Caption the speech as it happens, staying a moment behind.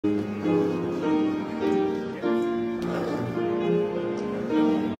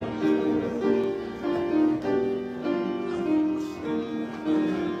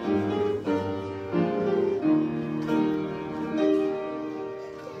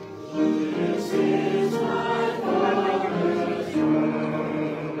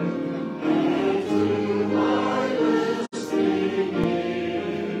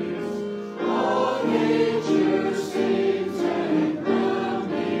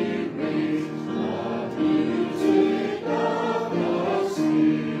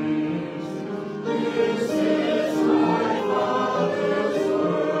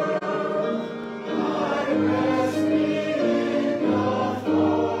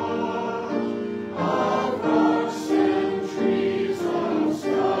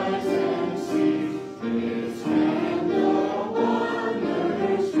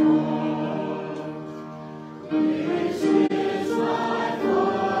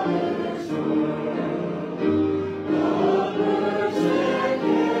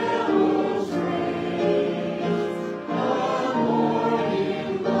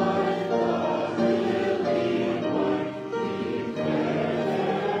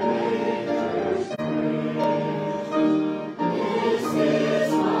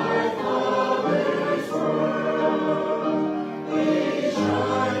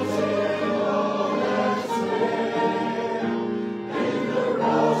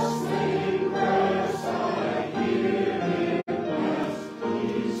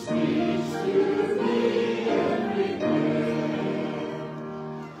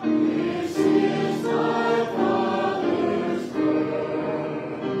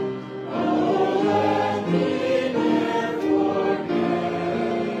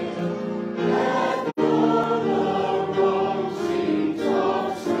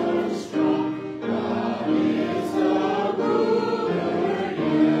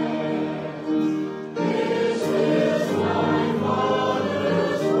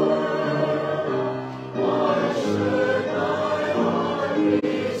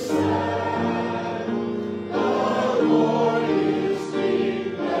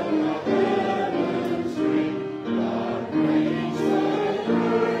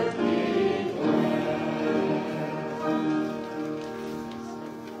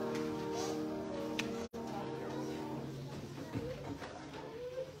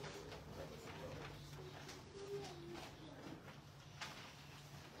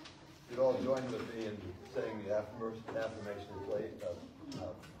All join with me in saying the affirmation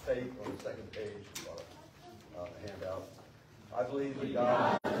of faith on the second page of our handout. I believe in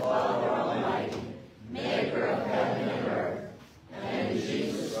God, the Father Almighty, maker of heaven and earth, and in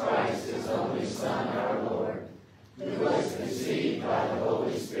Jesus Christ, his only Son, our Lord, who was conceived by the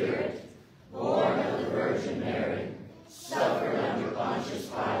Holy Spirit, born of the Virgin Mary, suffered under Pontius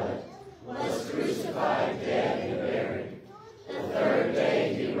Pilate, was crucified, dead, and buried. The third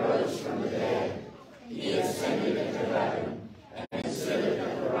day he rose from the dead. He ascended into heaven and sitteth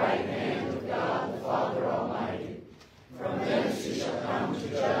at the right hand of God the Father Almighty. From thence he shall come to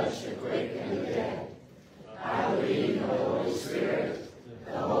judge the quick and the dead. I believe in the Holy Spirit,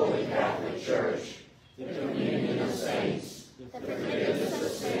 the Holy Catholic Church, the communion of saints, the forgiveness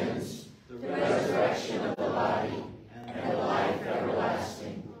of sins, the resurrection of the body, and the life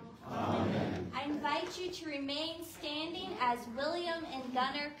everlasting. Amen. I invite you to remain standing as William and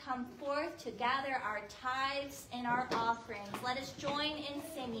Gunnar come forth to gather our tithes and our offerings. Let us join in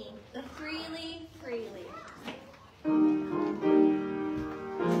singing, Freely, Freely.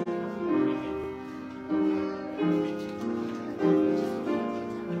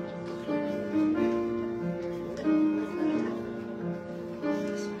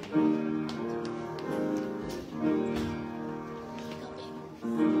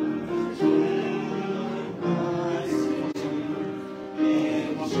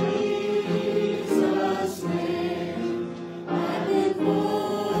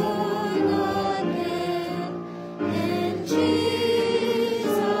 Jesus.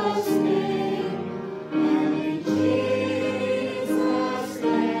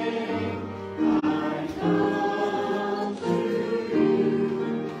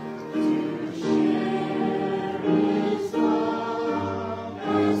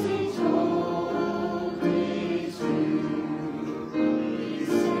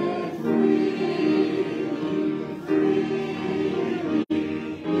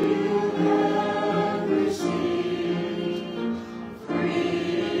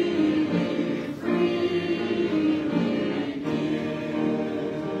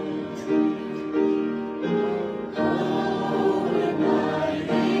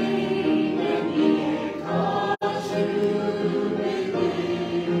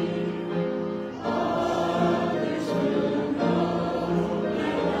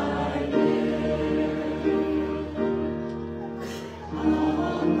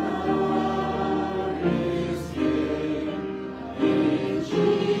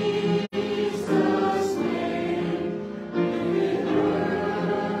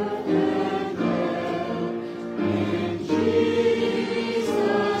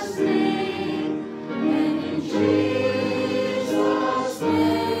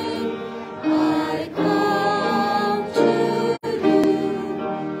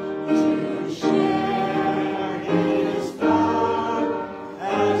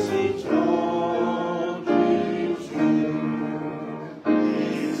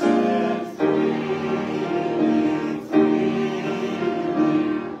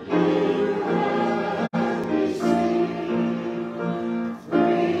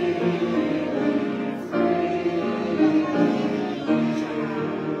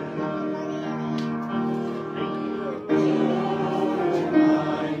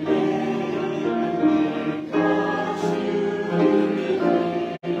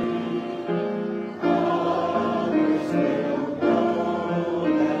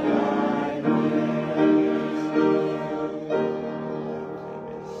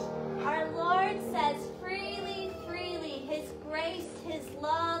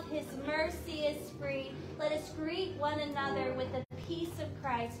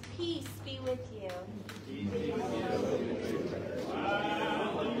 Christ, peace be with you.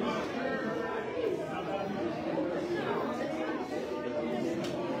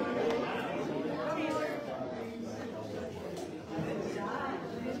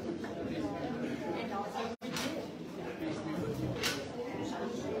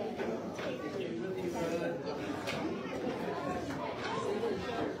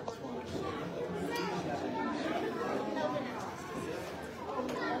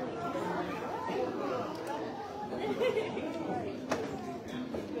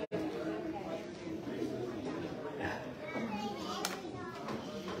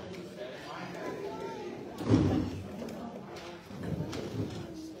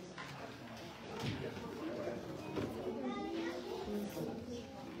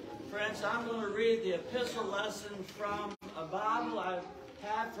 Friends, I'm going to read the epistle lesson from a Bible I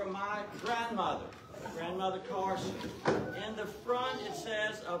had from my grandmother, Grandmother Carson. In the front it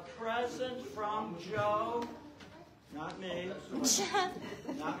says, "A present from Joe," not me,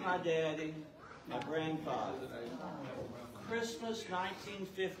 not my daddy, my grandfather. Christmas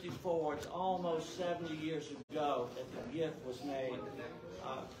 1954, it's almost 70 years ago that the gift was made.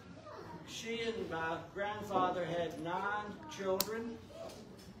 She and my grandfather had 9 children.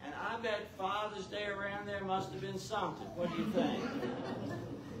 And I bet Father's Day around there must have been something. What do you think?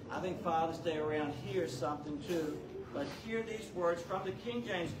 I think Father's Day around here is something too. But hear these words from the King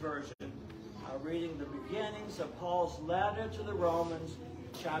James Version, reading the beginnings of Paul's letter to the Romans,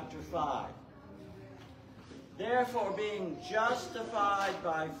 chapter 5. Therefore, being justified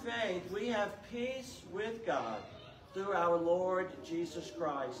by faith, we have peace with God through our Lord Jesus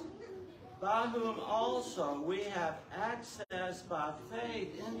Christ, by whom also we have access by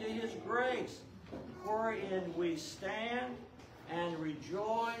faith into his grace, wherein we stand and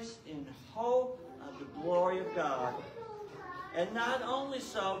rejoice in hope of the glory of God. And not only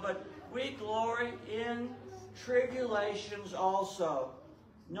so, but we glory in tribulations also,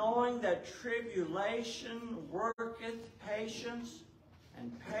 knowing that tribulation worketh patience,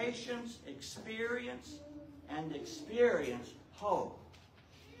 and patience experience, and experience hope.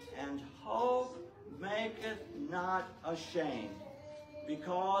 And hope maketh not ashamed,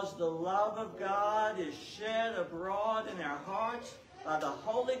 because the love of God is shed abroad in our hearts by the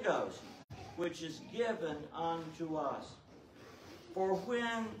Holy Ghost, which is given unto us. For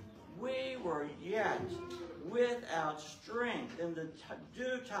when we were yet without strength, in the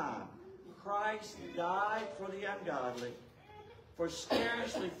due time, Christ died for the ungodly. For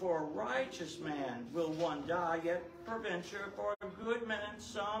scarcely for a righteous man will one die, yet peradventure for a good man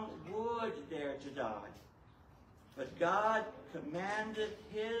some would dare to die. But God commanded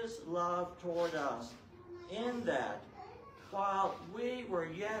his love toward us, in that while we were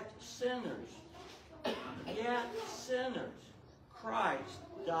yet sinners, Christ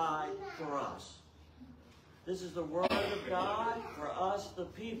died for us. This is the word of God for us, the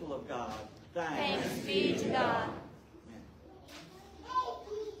people of God. Thanks be to God.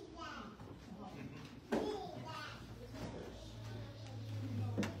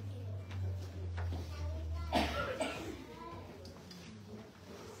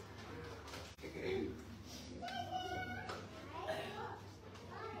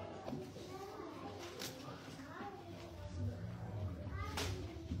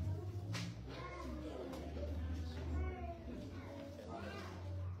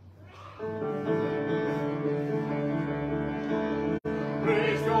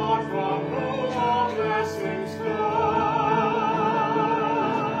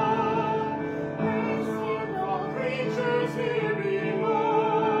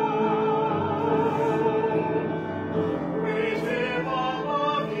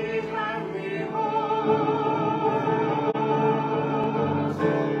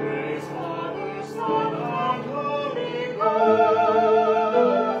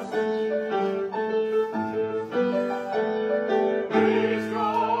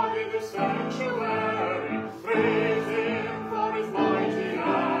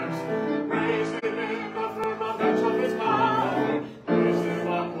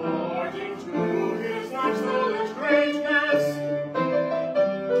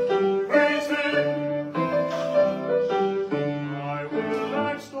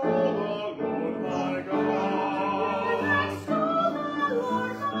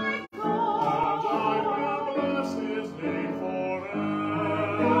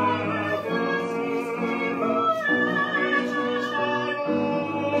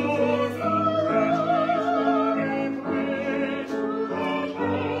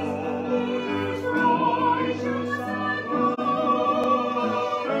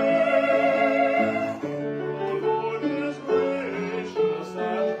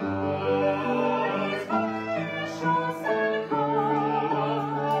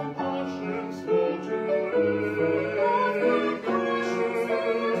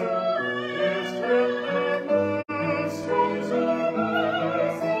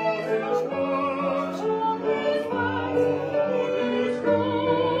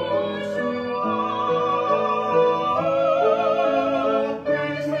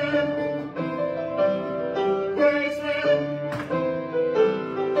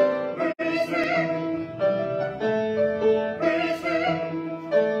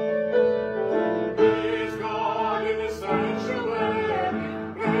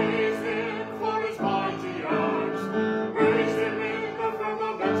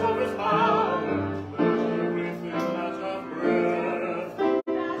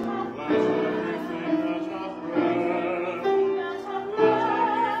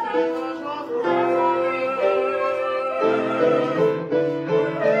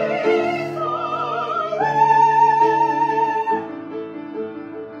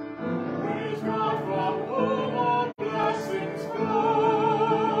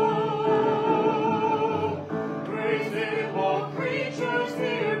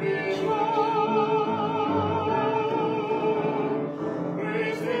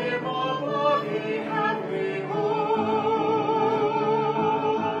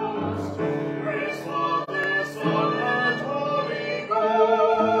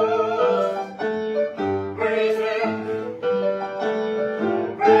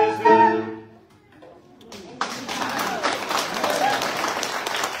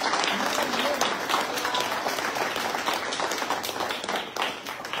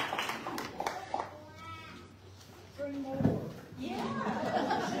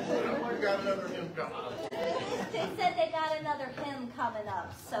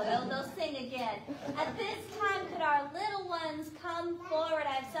 enough, so they'll sing again. At this time, could our little ones come forward?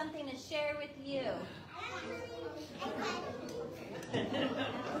 I have something to share with you.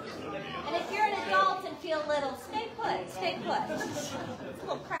 And if you're an adult and feel little, stay put, stay put. It's a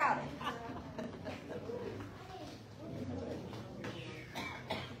little crowded.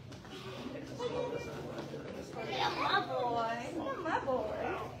 My boy, my boy.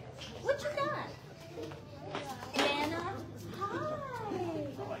 What you got? Anna, hi.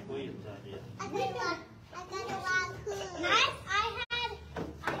 I like William's idea. I got a lot of food.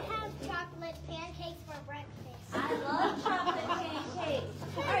 I have chocolate pancakes for breakfast. I love chocolate pancakes.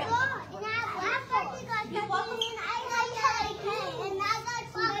 All right. And I have waffles. You waffles? And I got chocolate cake. And I got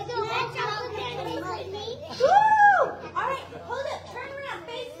chocolate pancakes with me. Woo! All right, hold up. Turn around.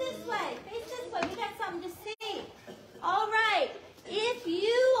 Face this way. Face this way. We got something to see. All right. If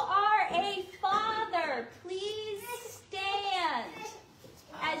you are a father, please stand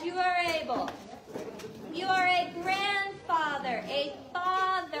as you are able. You are a grandfather, a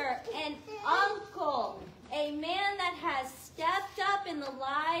father, an uncle, a man that has stepped up in the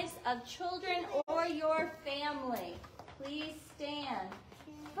lives of children or your family. Please stand.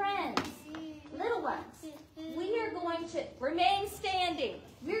 Friends, little ones, we are going to remain standing.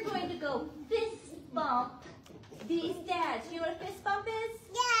 We're going to go fist bump these dads. You know what a fist bump is?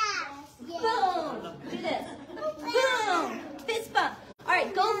 Yeah. Boom. Do this. Boom. Fist bump. All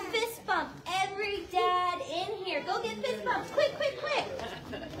right, go fist bump every dad in here. Go get fist bumps. Quick, quick, quick.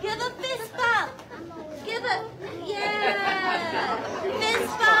 Give a fist bump. Give a, yeah.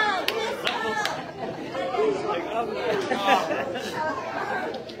 Fist bump. Fist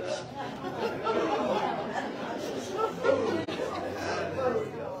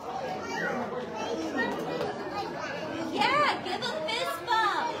Yeah, give a fist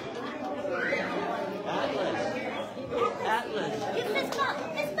bump. Atlas. Give fist bump.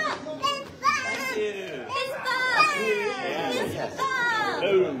 Fist bump. Thank you. Fist bump. Fist bump.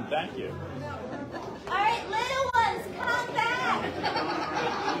 Boom. Thank you. All right, little ones, come back.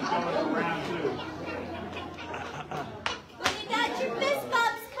 Round two. When you got your fist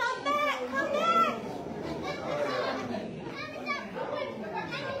bumps, come back. Come back.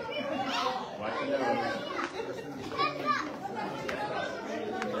 Watch your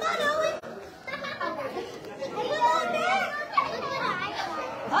nose. Come on, Owen. Come on back.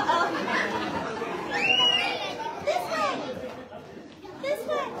 Uh-oh. This way. This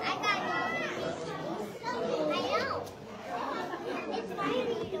way. I know. It's fine.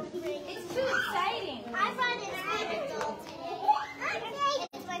 It's too exciting. I thought it was adult.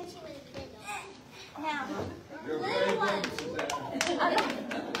 It's when she was little. Now, little ones.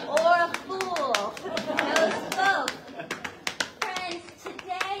 Or a fool. Knows both. Friends,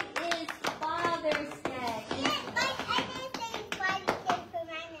 today is Father's Day.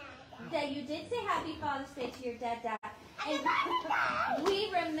 That you did say Happy Father's Day to your dead dad. And we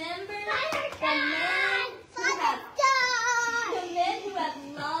remember the men who have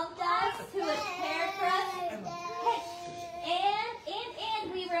loved us, who have cared for us.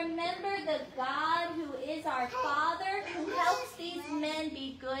 And we remember the God who is our Father, who helps these men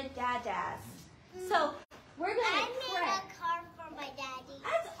be good dadas. So we're going to pray. a car for my daddy.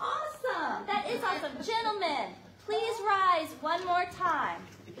 That's awesome. That is awesome. Gentlemen, please rise one more time.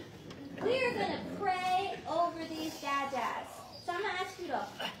 We are going to pray over these dadas. So I'm going to ask you to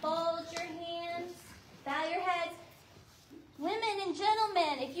fold your hands, bow your heads. Women and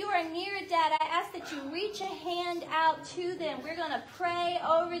gentlemen, if you are near a dad, I ask that you reach a hand out to them. We're going to pray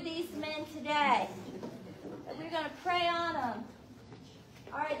over these men today. We're going to pray on them.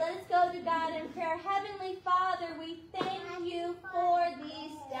 All right, let us go to God in prayer. Heavenly Father, we thank you for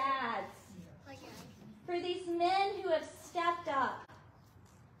these dads, for these men who have stepped up,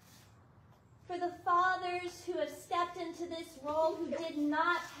 for the fathers who have stepped into this role who did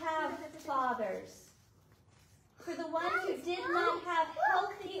not have fathers, for the ones who did not have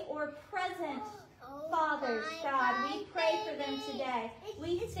healthy or present fathers, God. We pray for them today.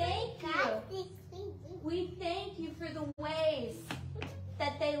 We thank you. We thank you for the ways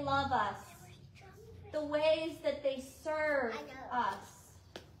that they love us, the ways that they serve us.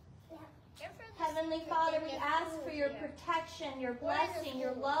 Heavenly Father, we ask for your protection, your blessing,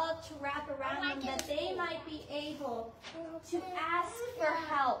 your love to wrap around them, that they might be able to ask for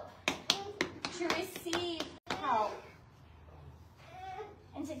help, to receive help,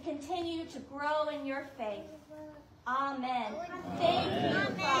 and to continue to grow in your faith. Amen. Thank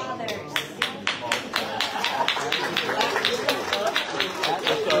you, fathers.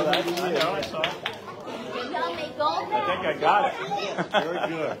 I saw it. Y'all may go I back. think I got it. Very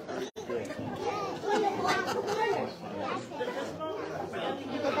good.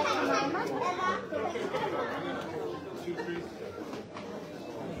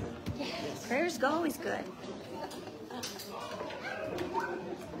 Prayer's always good.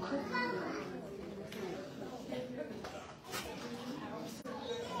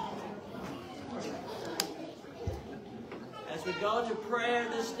 As we go to prayer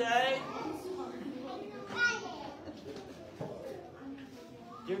this day,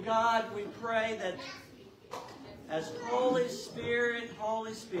 dear God, we pray that as Holy Spirit,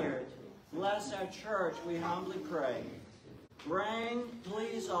 bless our church, we humbly pray. Bring,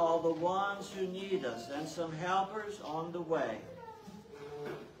 please, all the ones who need us and some helpers on the way.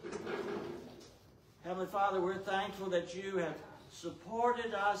 Heavenly Father, we're thankful that you have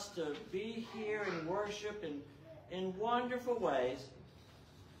supported us to be here and worship in wonderful ways,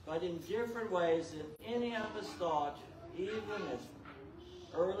 but in different ways than any of us thought, even as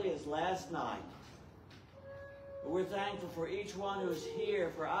early as last night. But we're thankful for each one who's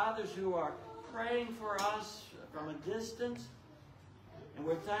here, for others who are praying for us from a distance, and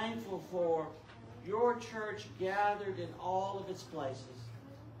we're thankful for your church gathered in all of its places.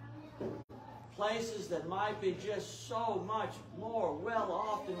 Places that might be just so much more well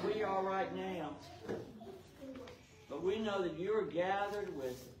off than we are right now. But we know that you're gathered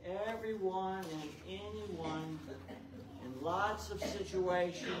with everyone and anyone in lots of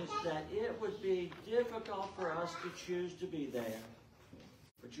situations that it would be difficult for us to choose to be there.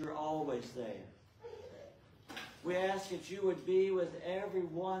 But you're always there. We ask that you would be with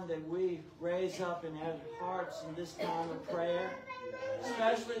everyone that we raise up in our hearts in this time of prayer,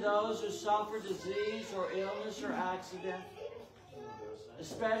 especially those who suffer disease or illness or accident,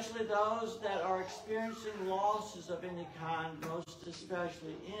 especially those that are experiencing losses of any kind, most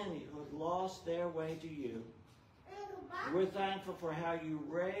especially any who have lost their way to you. We're thankful for how you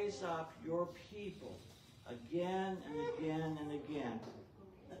raise up your people again and again and again.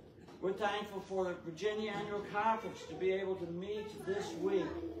 We're thankful for the Virginia Annual Conference to be able to meet this week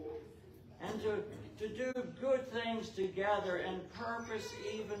and to do good things together and purpose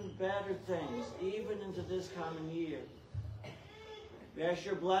even better things, even into this coming year. We ask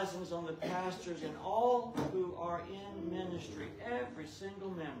your blessings on the pastors and all who are in ministry, every single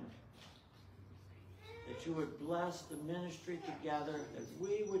member, that you would bless the ministry together, that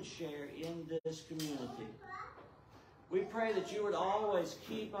we would share in this community. We pray that you would always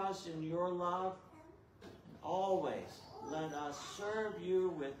keep us in your love, and always let us serve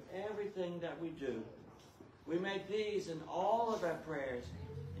you with everything that we do. We make these and all of our prayers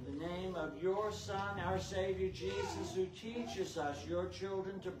in the name of your Son, our Savior, Jesus, who teaches us, your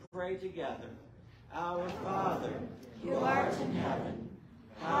children, to pray together. Our Father, who art in heaven,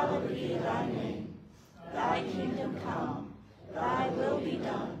 hallowed be thy name. Thy kingdom come, thy will be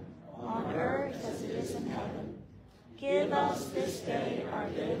done, on earth as it is in heaven. Give us this day our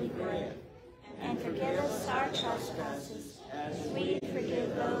daily bread, and forgive us our trespasses, as we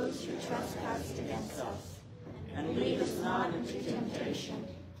forgive those who trespass against us. And lead us not into temptation,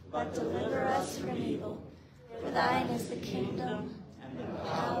 but deliver us from evil. For thine is the kingdom, and the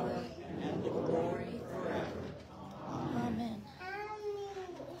power, and the glory forever. Amen.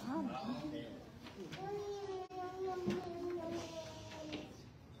 Amen.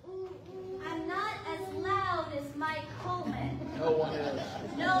 I'm not as loud as Mike Coleman. No one is.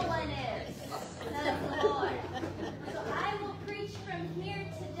 No one is. Says the Lord. So I will preach from here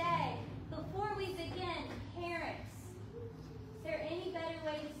today. Before we begin, parents, is there any better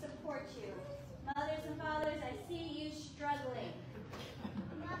way to support you? Mothers and fathers, I see you struggling.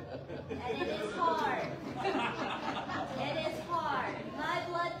 And it is hard. It is hard. My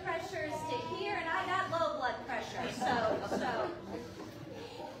blood pressure is to here, and I got low blood pressure. So.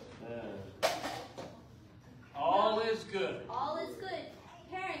 All is good. All is good.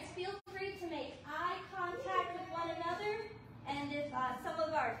 Parents, feel free to make eye contact with one another. And if some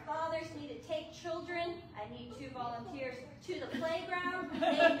of our fathers need to take children, I need 2 volunteers, to the playground,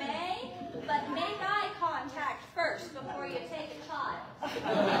 they may, but make eye contact first before you take a child.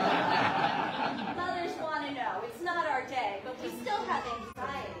 Mothers want to know. It's not our day, but we still have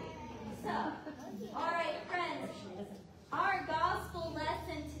anxiety. So, all right, friends. Our gospel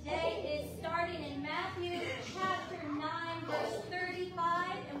lesson today is starting in Matthew chapter 9, verse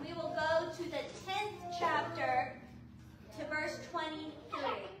 35, and we will go to the 10th chapter to verse 23.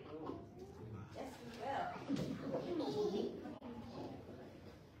 Yes, we will.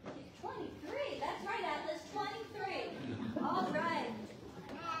 23, that's right, Atlas, 23. All right.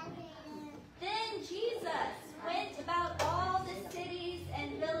 Then Jesus went about all the cities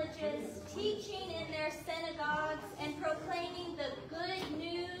and villages, teaching in their synagogues and proclaiming the good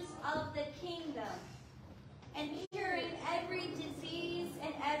news of the kingdom, and curing every disease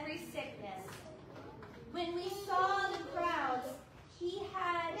and every sickness. When we saw the crowds, he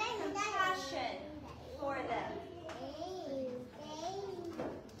had compassion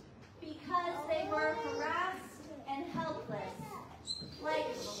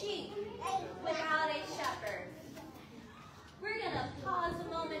pause a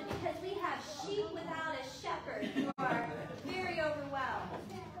moment because we have sheep without a shepherd who are very overwhelmed.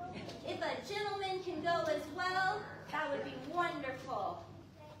 If a gentleman can go as well, that would be wonderful.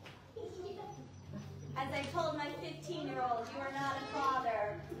 As I told my 15-year-old, you are not a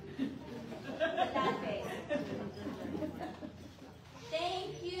father. With that face.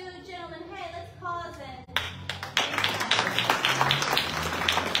 Thank you, gentlemen. Hey, let's pause and...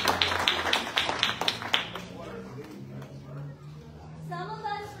 Some of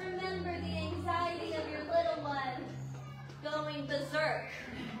us remember the anxiety of your little one going berserk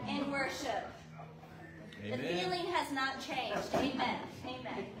in worship. Amen. The feeling has not changed. Amen.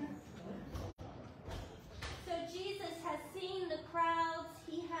 Amen. So Jesus has seen the crowds.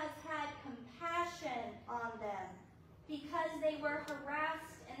 He has had compassion on them because they were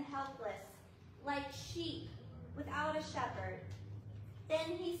harassed and helpless, like sheep without a shepherd.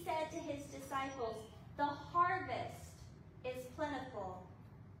 Then he said to his disciples, "The harvest is plentiful,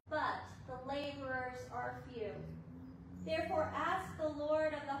 but the laborers are few. Therefore ask the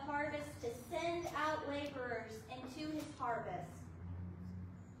Lord of the harvest to send out laborers into his harvest."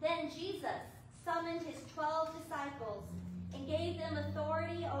 Then Jesus summoned his 12 disciples and gave them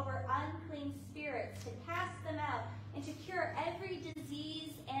authority over unclean spirits to cast them out and to cure every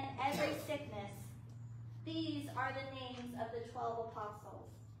disease and every sickness. These are the names of the 12 apostles.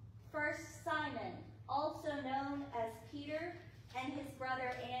 First, Simon, also known as Peter, and his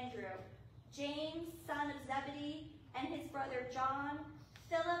brother Andrew. James, son of Zebedee, and his brother John.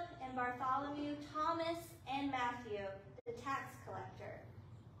 Philip and Bartholomew. Thomas and Matthew, the tax collector.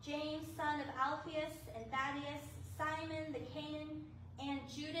 James, son of Alphaeus and Thaddeus. Simon the Canaan, and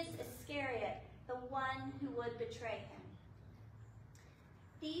Judas Iscariot, the one who would betray him.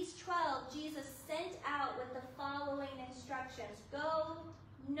 These 12 Jesus sent out with the following instructions. Go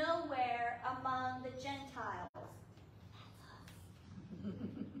nowhere among the Gentiles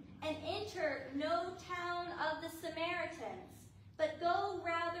and enter no town of the Samaritans, but go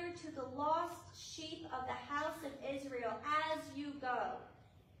rather to the lost sheep of the house of Israel. As you go,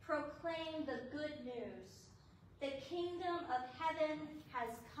 proclaim the good news. The kingdom of heaven has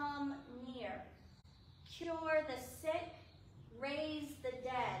come near. Cure the sick, raise the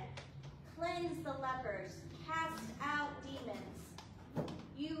dead, cleanse the lepers, cast out demons.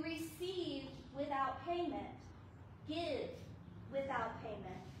 You receive without payment, give without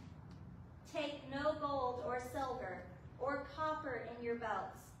payment. Take no gold or silver or copper in your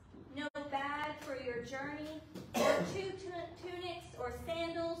belts, no bag for your journey, or 2 tunics or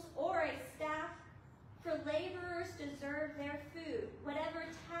sandals or a staff, for laborers deserve their food, whatever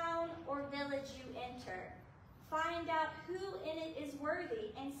town or village you enter. Find out who in it is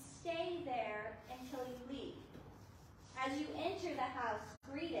worthy and stay there until you leave. As you enter the house,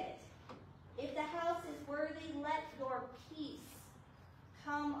 greet it. If the house is worthy, let your peace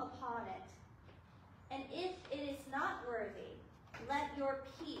come upon it. And if it is not worthy, let your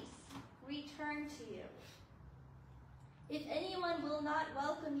peace return to you. If anyone will not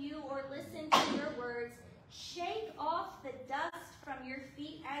welcome you or listen to your words, shake off the dust from your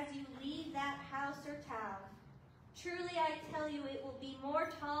feet as you leave that house or town. Truly I tell you, it will be more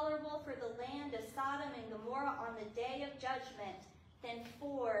tolerable for the land of Sodom and Gomorrah on the day of judgment than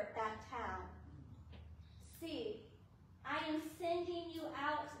for that town. See, I am sending you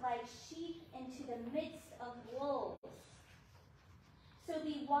out like sheep into the midst of wolves. So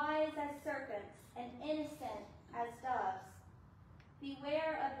be wise as serpents and innocent as doves.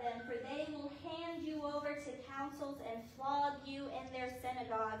 Beware of them, for they will hand you over to councils and flog you in their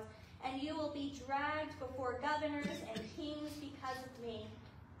synagogues, and you will be dragged before governors and kings because of me,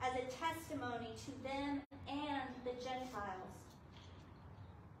 as a testimony to them and the Gentiles.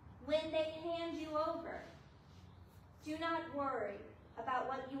 When they hand you over, do not worry about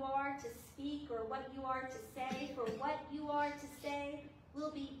what you are to speak or what you are to say, for what you are to say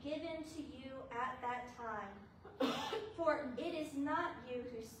will be given to you at that time. For it is not you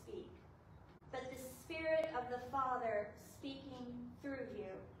who speak, but the Spirit of the Father speaking through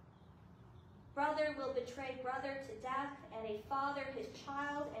you. Brother will betray brother to death, and a father his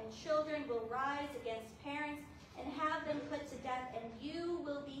child, and children will rise against parents and have them put to death, and you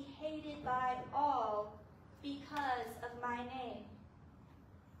will be hated by all because of my name.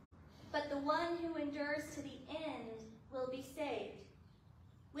 But the one who endures to the end will be saved.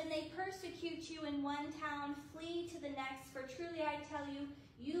 When they persecute you in one town, flee to the next, for truly I tell you,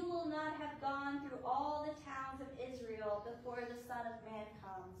 you will not have gone through all the towns of Israel before the Son of Man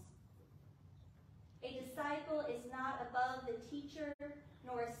comes. A disciple is not above the teacher,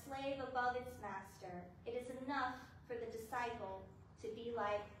 nor a slave above its master. It is enough for the disciple to be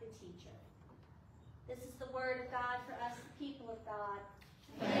like the teacher. This is the word of God for us, the people of God.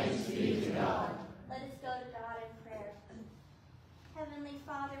 Thanks be to God. Let us go to God in prayer. Heavenly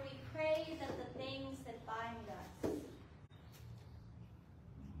Father, we pray that the things that bind us,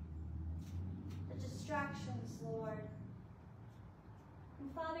 the distractions, Lord,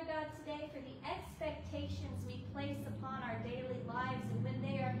 and Father God, today for the expectations we place upon our daily lives, and when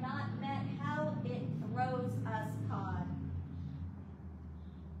they are not met, how it throws us, God.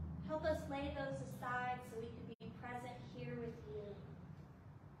 Help us lay those aside so we can be present here with you.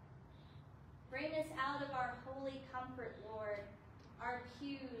 Bring us out of our holy comfort, Lord, our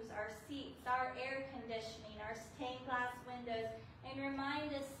pews, our seats, our air conditioning, our stained glass windows, and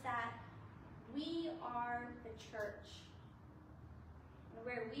remind us that we are the church. And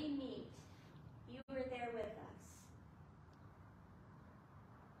where we meet, you are there with us.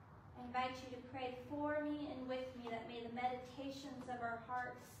 I invite you to pray for me and with me, that may the meditations of our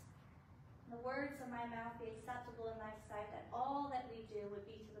hearts and the words of my mouth be acceptable in thy sight, that all that we do would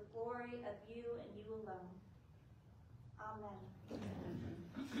be to the glory of you and you alone. Amen.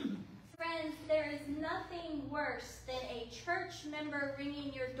 Friends, there is nothing worse than a church member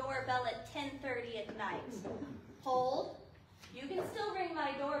ringing your doorbell at 10:30 at night. Hold. You can still ring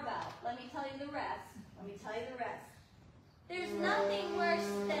my doorbell. Let me tell you the rest. There's nothing worse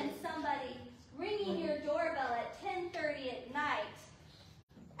than somebody ringing your doorbell at 10:30 at night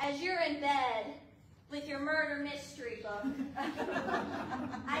as you're in bed with your murder mystery book.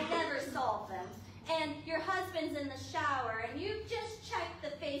 I never solve them. And your husband's in the shower, and you've just checked the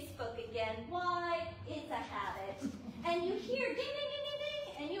Facebook again. Why? It's a habit. And you hear ding, ding, ding, ding,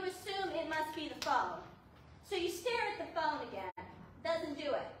 ding, and you assume it must be the phone. So you stare at the phone again. Doesn't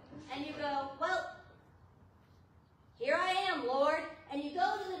do it. And you go, well, here I am, Lord. And you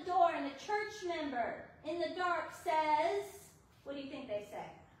go to the door, and the church member in the dark says, what do you think they say?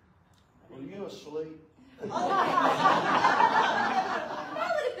 Were you asleep? Oh, that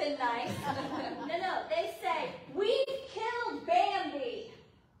would have been nice. No, they say, we've killed Bambi.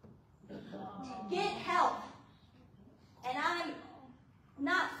 Get help. And I'm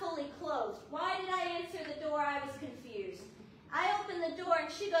not fully clothed. Why did I answer the door? I was confused. I opened the door and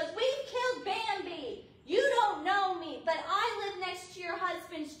she goes, we've killed Bambi. You don't know me, but I live next to your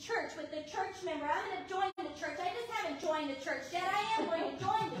husband's church with the church member. I'm going to join the church. I just haven't joined the church yet. I am going to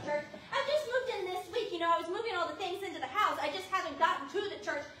join the church. I've just moved in this week. You know, I was moving all the things into the house. I just haven't gotten to the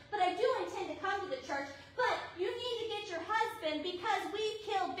church, but I do intend to come to the church. But you need to get your husband because we've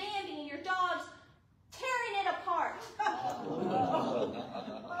killed Bambi and your dog's tearing it apart.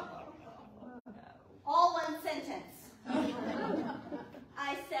 All one sentence.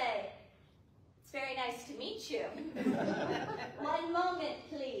 I say, it's very nice to meet you. One moment,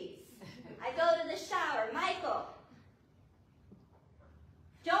 please. I go to the shower. Michael,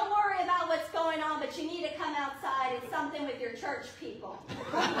 don't worry about what's going on, but you need to come outside. It's something with your church people.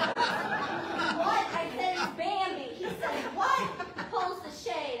 What? I said, it's Bambi. He says, what? Pulls the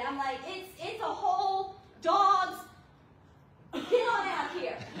shade. I'm like, it's a whole dog's. Get on out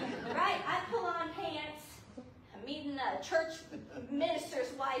here. Right? I pull on pants. I'm meeting a church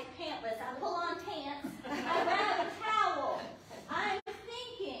minister's wife, pantless. I pull on pants. I grab a towel. I'm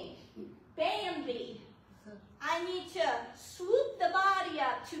thinking, Bambi. I need to swoop the body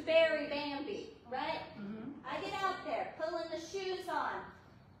up to bury Bambi, right? I get out there, pulling the shoes on.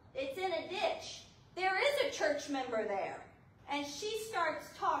 It's in a ditch. There is a church member there. And she starts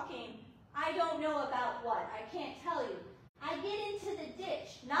talking. I don't know about what. I can't tell you. I get into the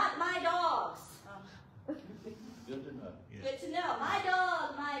ditch. Not my dogs. Good to know. Good to know. My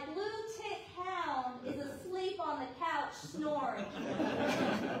dog, my blue tick hound, is asleep on the couch snoring.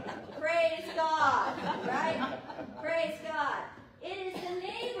 Praise God, right? Praise God. It is the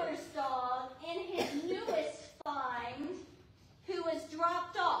neighbor's dog in his newest find who was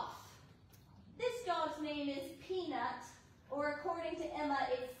dropped off. This dog's name is Peanut, or according to Emma,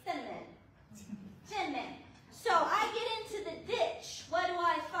 it's Cinnamon. Cinnamon. So I get into the ditch. What do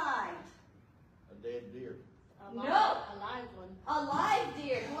I find? A dead deer. No. A live one. A live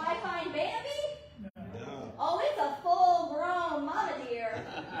deer. Do I find Bambi? No. Oh, it's a full-grown mama deer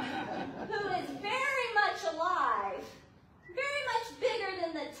who is very much alive, very much bigger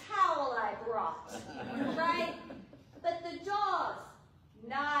than the towel I brought, right? But the dogs,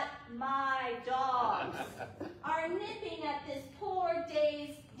 not my dogs, are nipping at this poor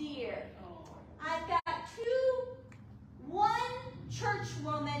dazed deer. I've got one church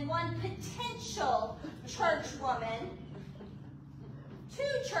woman, one potential church woman,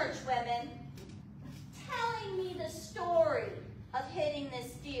 two church women telling me the story of hitting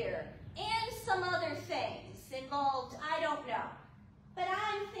this deer and some other things involved, I don't know. But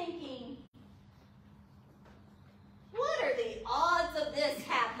I'm thinking,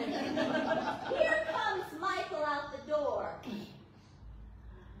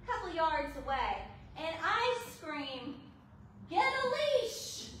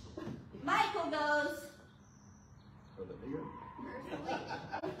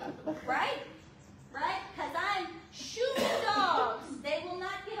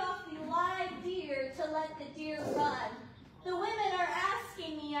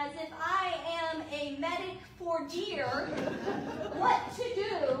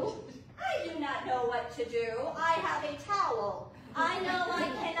 to do. I have a towel. I know I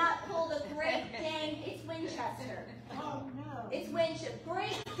cannot pull the Great Dane. It's Winchester. Oh, no. It's Winchester.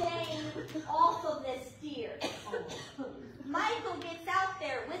 Great Dane off of this deer. Michael gets out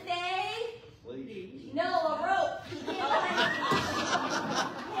there with a rope. He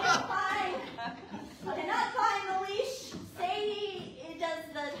cannot find the leash. Sadie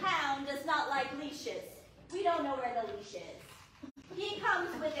the hound does not like leashes. We don't know where the leash is. He comes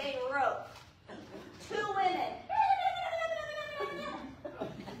with a rope. 2 women.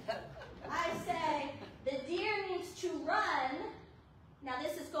 I say, the deer needs to run. Now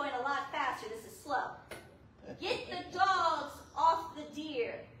this is going a lot faster. This is slow. Get the dogs off the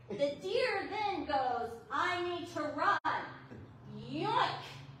deer. The deer then goes, I need to run. Yoink!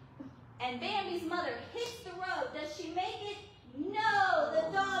 And Bambi's mother hits the road. Does she make it? No! The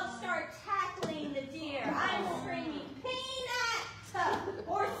dogs start tackling the deer. I'm screaming, Peanut!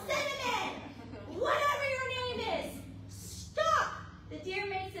 Or Cinnamon! Whatever your name is! Stop! The deer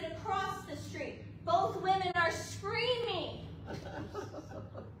makes it across the street. Both women are screaming.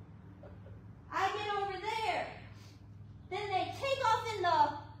 I get over there. Then they take off in the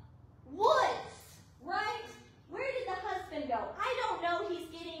woods, right? Where did the husband go? I don't know. He's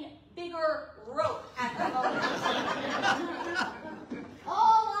getting bigger rope at the moment.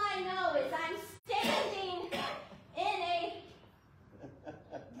 All I know is I'm standing in a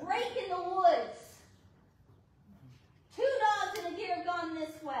break in the woods. 2 dogs and a deer have gone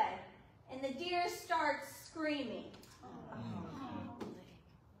this way, and the deer starts screaming.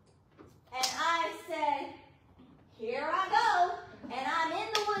 And I say, here I go. And I'm in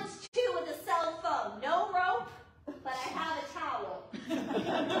the woods too with a cell phone. No rope, but I have a towel.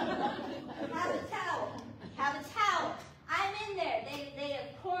 Have a towel. I'm in there. They have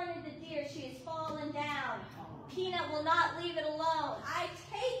cornered the deer. She has fallen down. Peanut will not leave it alone. I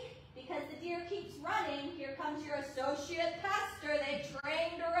take, because the deer keeps running, here comes your associate pastor. They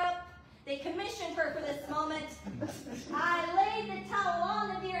trained her up. They commissioned her for this moment. I laid the towel on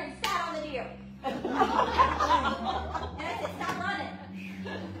the deer and sat on the deer. And I said, stop running.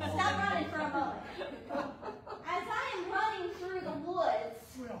 Stop running for a moment. As I am running through the woods,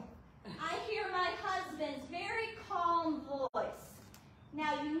 I hear my husband's very calm voice.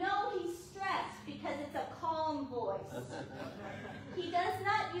 Now, you know he's stressed because it's a calm voice. He does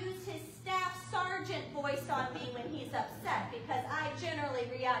not use his staff sergeant voice on me when he's upset because I generally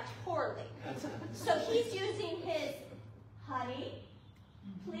react poorly. So he's using his, honey,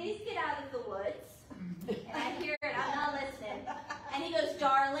 please get out of the woods. And I hear it, I'm not listening. And he goes,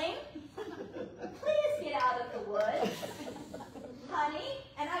 darling, please get out of the woods. Honey,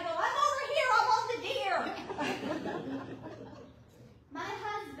 and I go, I'm over here, I'm on the deer. My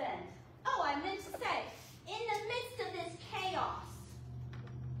husband, oh, I meant to say, in the midst of this chaos,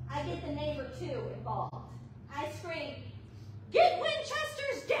 I get the neighbor too involved. I scream, get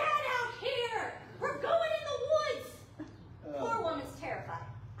Winchester's dad out here! We're going in the woods! Poor woman's terrified.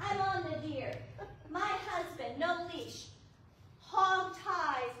 I'm on the deer. My husband, no leash, hog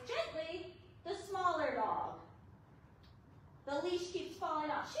ties gently the smaller dog. The leash keeps falling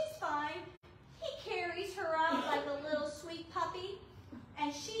off. She's fine. He carries her up like a little sweet puppy,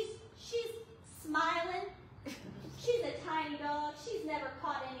 and she's smiling. She's a tiny dog. She's never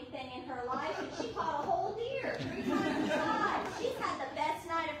caught anything in her life, and she caught a whole deer 3 times the size. She's had the best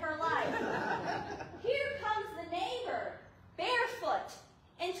night of her life. Here comes the neighbor, barefoot,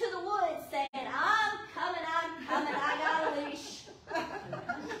 into the woods, saying, I'm coming, I got a leash.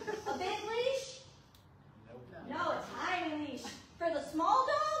 A big leash? No, a tiny leash. For the small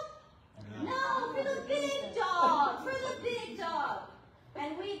dog? No, for the big dog. For the big dog.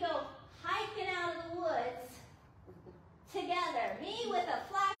 And we go hiking out of the woods together. Me with a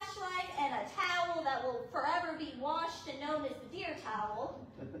flashlight and a towel that will forever be washed and known as the deer towel.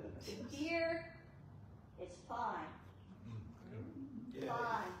 The deer is fine.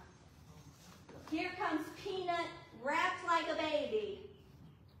 Fine. Here comes Peanut, wrapped like a baby.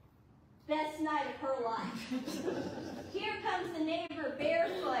 Best night of her life. Here comes the neighbor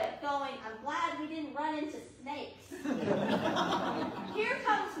barefoot going, I'm glad we didn't run into snakes. Here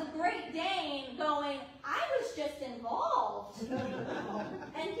comes the Great Dane going, I was just involved.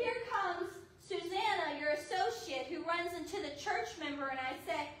 And here comes Susanna, your associate, who runs into the church member, and I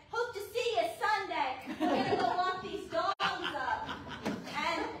say, hope to see you Sunday. We're going to go walk these dogs up.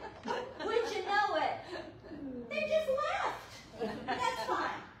 And would you know it? They just left. That's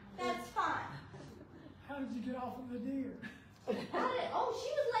fine. That's fine. How did you get off of the deer? Oh, she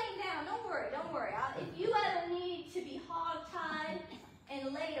was laying down. Don't worry. If you ever need to be hog-tied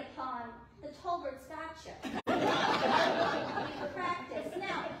and laid upon, the Tolbert's got you. We can practice.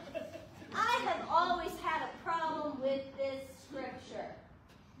 Now, I have always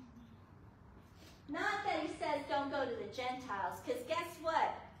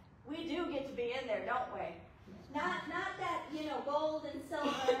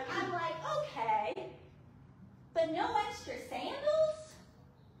But no extra sandals?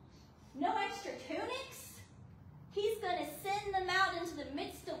 No extra tunics? He's going to send them out into the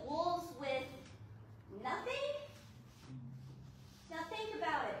midst of wolves with nothing? Now think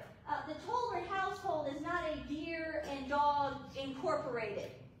about it. The Tolbert household is not a deer and dog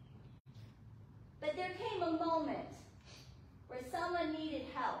incorporated. But there came a moment where someone needed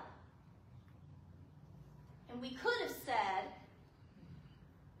help. And we could have said,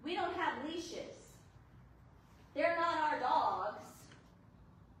 we don't have leashes. They're not our dogs.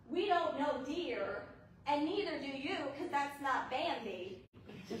 We don't know deer, and neither do you, because that's not Bambi.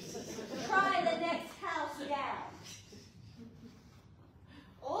 Try the next house down.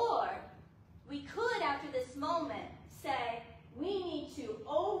 Or we could, after this moment, say, we need to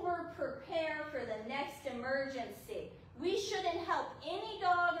over-prepare for the next emergency. We shouldn't help any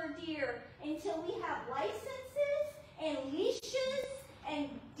dog or deer until we have licenses and leashes and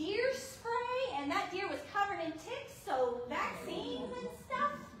deer spray, and that deer was covered in ticks, so vaccines and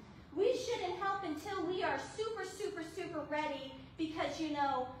stuff. We shouldn't help until we are super, super, super ready, because, you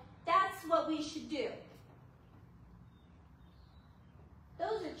know, that's what we should do.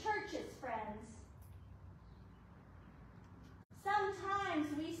 Those are churches, friends. Sometimes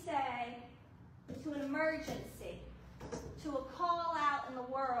we say to an emergency, to a call out in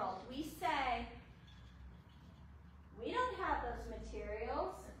the world, we say, we don't have those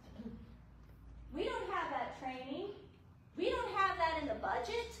materials. We don't have that training. We don't have that in the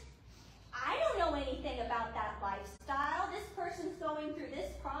budget. I don't know anything about that lifestyle. This person's going through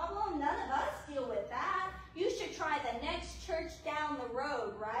this problem. None of us deal with that. You should try the next church down the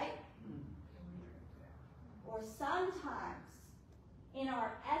road, right? Or sometimes, in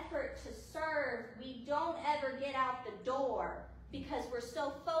our effort to serve, we don't ever get out the door because we're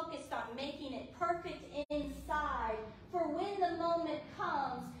so focused on making it perfect inside for when the moment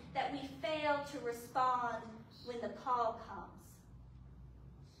comes that we fail to respond when the call comes.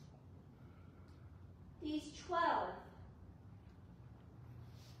 These 12,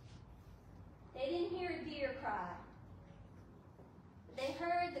 they didn't hear a deer cry. They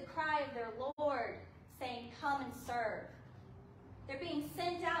heard the cry of their Lord saying, come and serve. They're being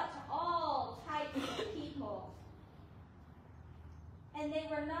sent out to all types of people. And they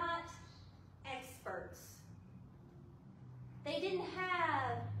were not experts. They didn't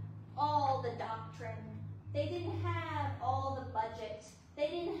have all the doctrine. They didn't have all the budget. They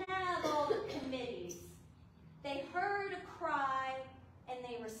didn't have all the committees. They heard a cry and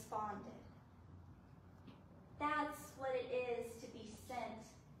they responded. That's what it is to be sent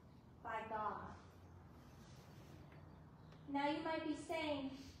by God. Now you might be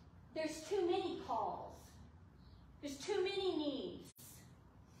saying, there's too many calls. There's too many needs.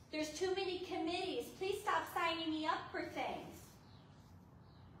 There's too many committees. Please stop signing me up for things.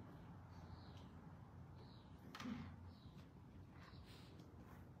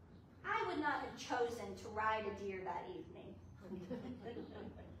 I would not have chosen to ride a deer that evening.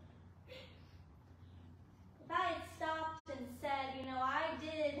 If I had stopped and said, you know, I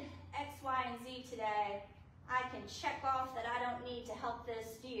did X, Y, and Z today, I can check off that I don't need to help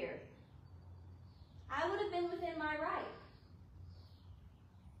this deer, I would have been within my right.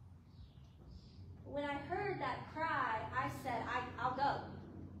 When I heard that cry, I said, I'll go.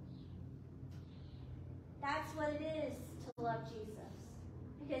 That's what it is to love Jesus.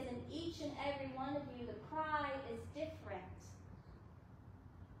 Because in each and every one of you, the cry is different.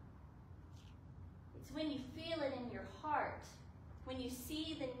 It's when you feel it in your heart, when you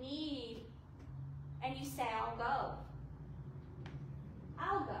see the need, and you say, I'll go.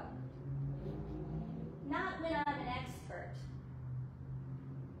 I'll go. Not when I'm an expert.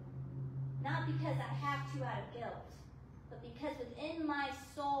 Not because I have to out of guilt, but because within my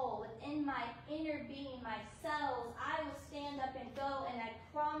soul, within my inner being, my cells, I will stand up and go, and I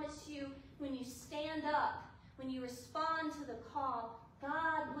promise you, when you stand up, when you respond to the call,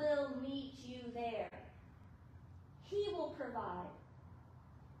 God will meet you there. He will provide.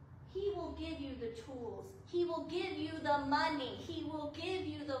 He will give you the tools. He will give you the money. He will give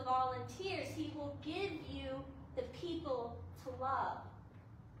you the volunteers. He will give you the people to love.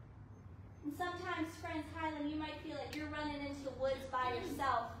 And sometimes, friends, Highland, you might feel like you're running into the woods by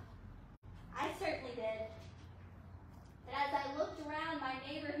yourself. I certainly did. But as I looked around, my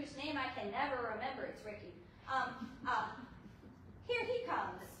neighbor, whose name I can never remember, it's Ricky, here he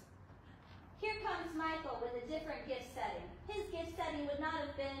comes. Here comes Michael with a different gift setting. His gift setting would not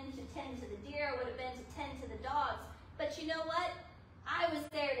have been to tend to the deer, it would have been to tend to the dogs. But you know what? I was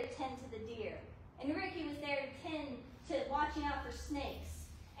there to tend to the deer. And Ricky was there to tend to watching out for snakes.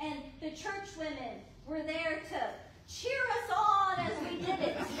 And the church women were there to cheer us on as we did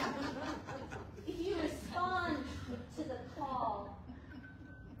it. If you respond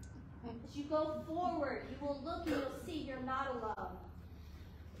not alone.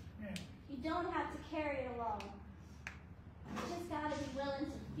 You don't have to carry it alone. You just got to be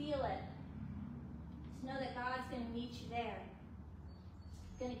willing to feel it. To know that God's going to meet you there.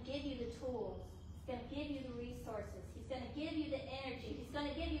 He's going to give you the tools. He's going to give you the resources. He's going to give you the energy. He's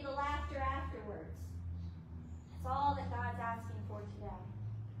going to give you the laughter afterwards. That's all that God's asking for today.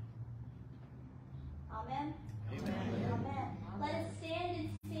 Amen? Amen. Amen. Let us stand and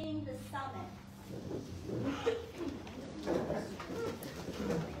sing the summit.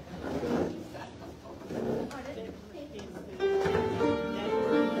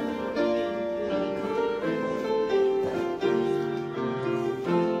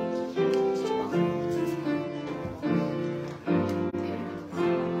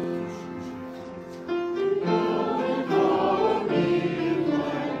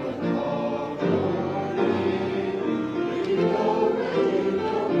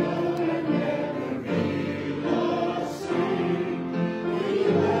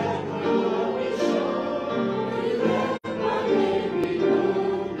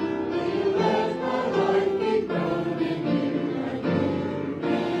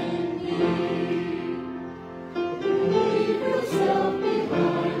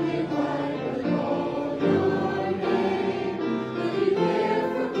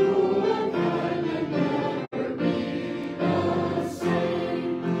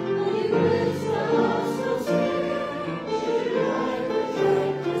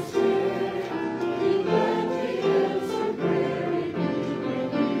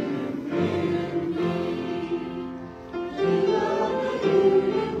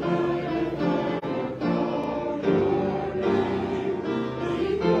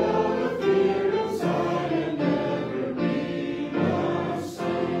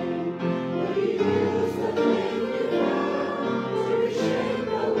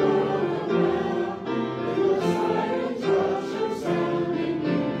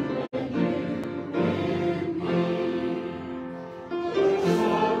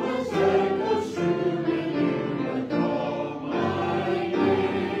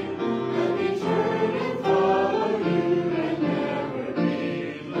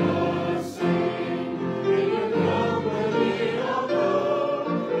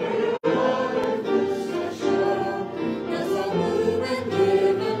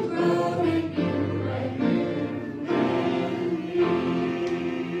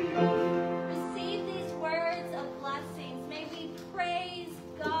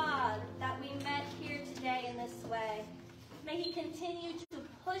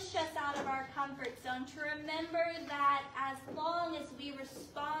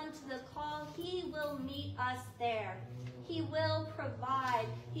 He will provide.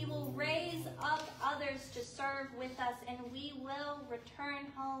 He will raise up others to serve with us, and we will return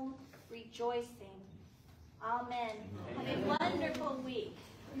home rejoicing. Amen. Have a wonderful week.